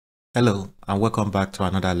Hello and welcome back to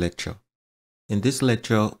another lecture. In this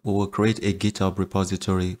lecture, we will create a GitHub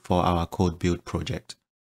repository for our code build project.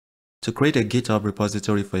 To create a GitHub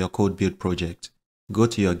repository for your code build project, go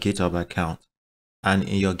to your GitHub account, and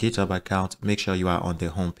in your GitHub account, make sure you are on the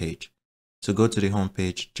home page. To go to the home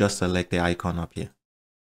page, just select the icon up here.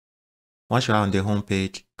 Once you are on the home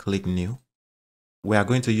page, click New. We are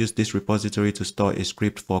going to use this repository to store a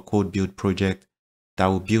script for code build project that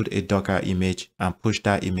will build a Docker image and push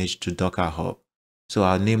that image to Docker Hub. So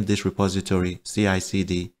I'll name this repository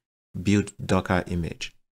CI/CD build Docker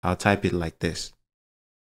image. I'll type it like this.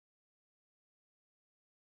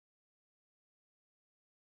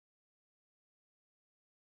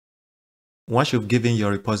 Once you've given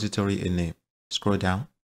your repository a name, scroll down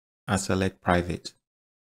and select private.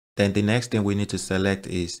 Then the next thing we need to select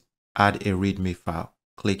is add a README file.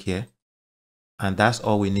 Click here. And that's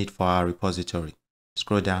all we need for our repository.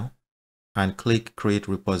 Scroll down and click Create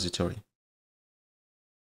Repository.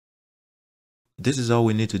 This is all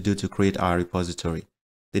we need to do to create our repository.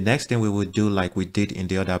 The next thing we will do, like we did in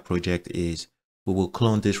the other project, is we will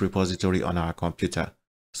clone this repository on our computer.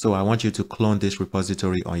 So I want you to clone this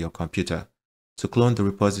repository on your computer. To clone the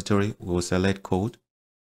repository, we will select Code,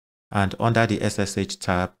 and under the SSH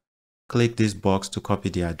tab, click this box to copy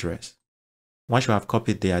the address. Once you have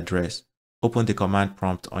copied the address, open the command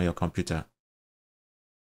prompt on your computer.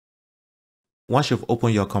 Once you've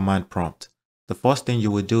opened your command prompt, the first thing you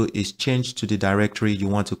will do is change to the directory you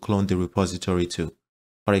want to clone the repository to.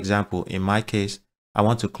 For example, in my case, I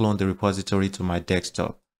want to clone the repository to my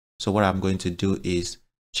desktop. So what I'm going to do is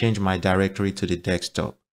change my directory to the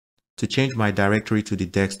desktop. To change my directory to the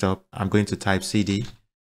desktop, I'm going to type cd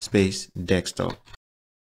space desktop.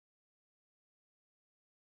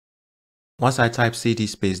 Once I type cd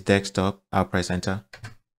space desktop, I'll press enter.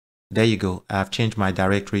 There you go, I have changed my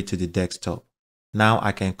directory to the desktop. Now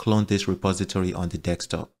I can clone this repository on the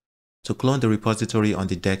desktop. To clone the repository on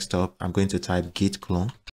the desktop, I'm going to type Git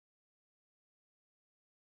Clone.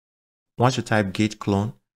 Once you type Git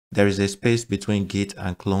Clone, there is a space between Git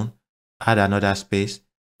and Clone. Add another space.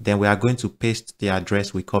 Then we are going to paste the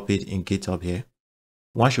address we copied in GitHub here.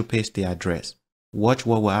 Once you paste the address, watch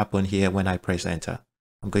what will happen here when I press enter.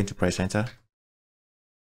 I'm going to press enter.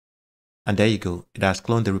 And there you go. It has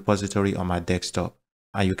cloned the repository on my desktop.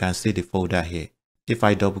 And you can see the folder here. If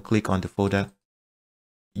I double click on the folder,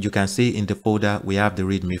 you can see in the folder we have the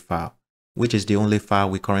README file, which is the only file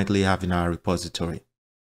we currently have in our repository.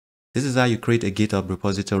 This is how you create a GitHub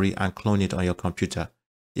repository and clone it on your computer.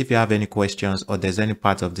 If you have any questions or there's any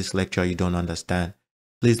part of this lecture you don't understand,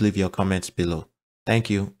 please leave your comments below. Thank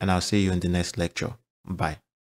you, and I'll see you in the next lecture. Bye.